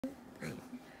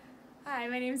Hi,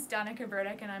 my name is Danica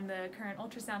Burdick and I'm the current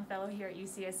ultrasound fellow here at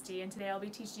UCSD, and today I'll be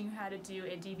teaching you how to do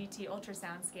a DVT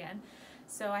ultrasound scan.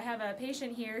 So I have a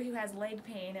patient here who has leg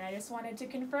pain, and I just wanted to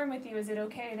confirm with you, is it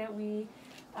okay that we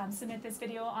submit this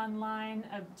video online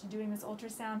of doing this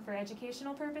ultrasound for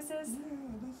educational purposes? Yeah,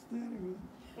 that's very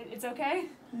good. It's okay?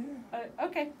 Yeah.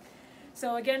 Okay.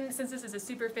 So again, since this is a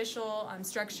superficial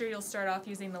structure, you'll start off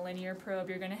using the linear probe.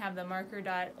 You're going to have the marker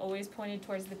dot always pointed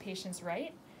towards the patient's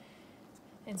right.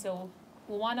 And so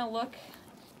we'll want to look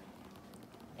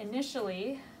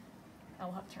initially,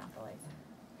 we'll have to turn off the lights,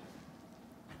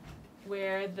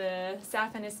 where the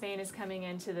saphenous vein is coming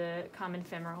into the common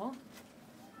femoral.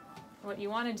 What you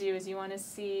want to do is you want to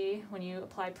see, when you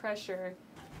apply pressure,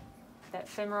 that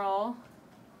femoral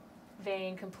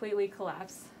vein completely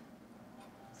collapse.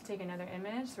 Let's take another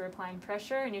image. So we're applying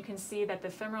pressure, and you can see that the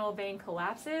femoral vein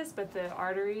collapses, but the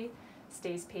artery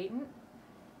stays patent.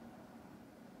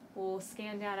 We'll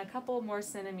scan down a couple more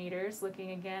centimeters,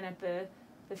 looking again at the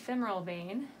femoral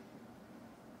vein.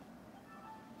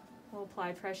 We'll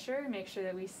apply pressure, make sure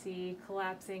that we see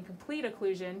collapsing, complete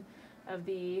occlusion of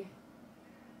the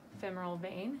femoral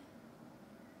vein.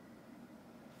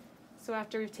 So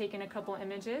after we've taken a couple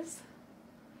images,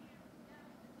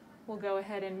 we'll go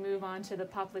ahead and move on to the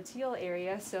popliteal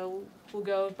area. So we'll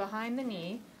go behind the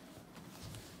knee.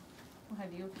 We'll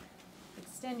have you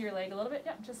extend your leg a little bit,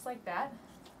 yep, just like that.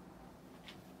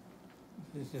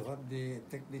 This is what the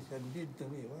technician did to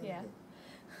me. Yeah.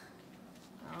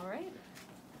 All right.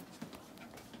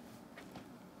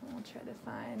 We'll try to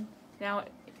find. Now,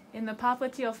 in the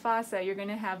popliteal fossa, you're going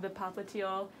to have the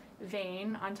popliteal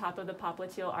vein on top of the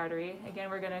popliteal artery. Again,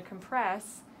 we're going to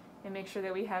compress and make sure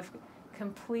that we have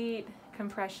complete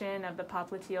compression of the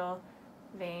popliteal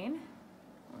vein.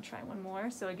 We'll try one more.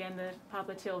 So again, the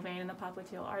popliteal vein and the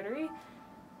popliteal artery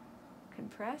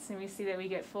compress, and we see that we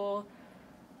get full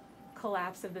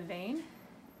collapse of the vein.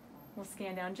 We'll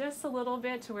scan down just a little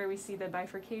bit to where we see the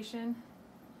bifurcation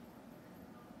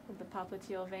of the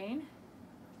popliteal vein,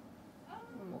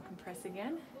 and we'll compress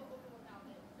again.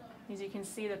 As you can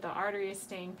see that the artery is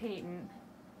staying patent,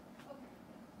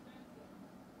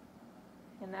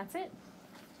 and that's it.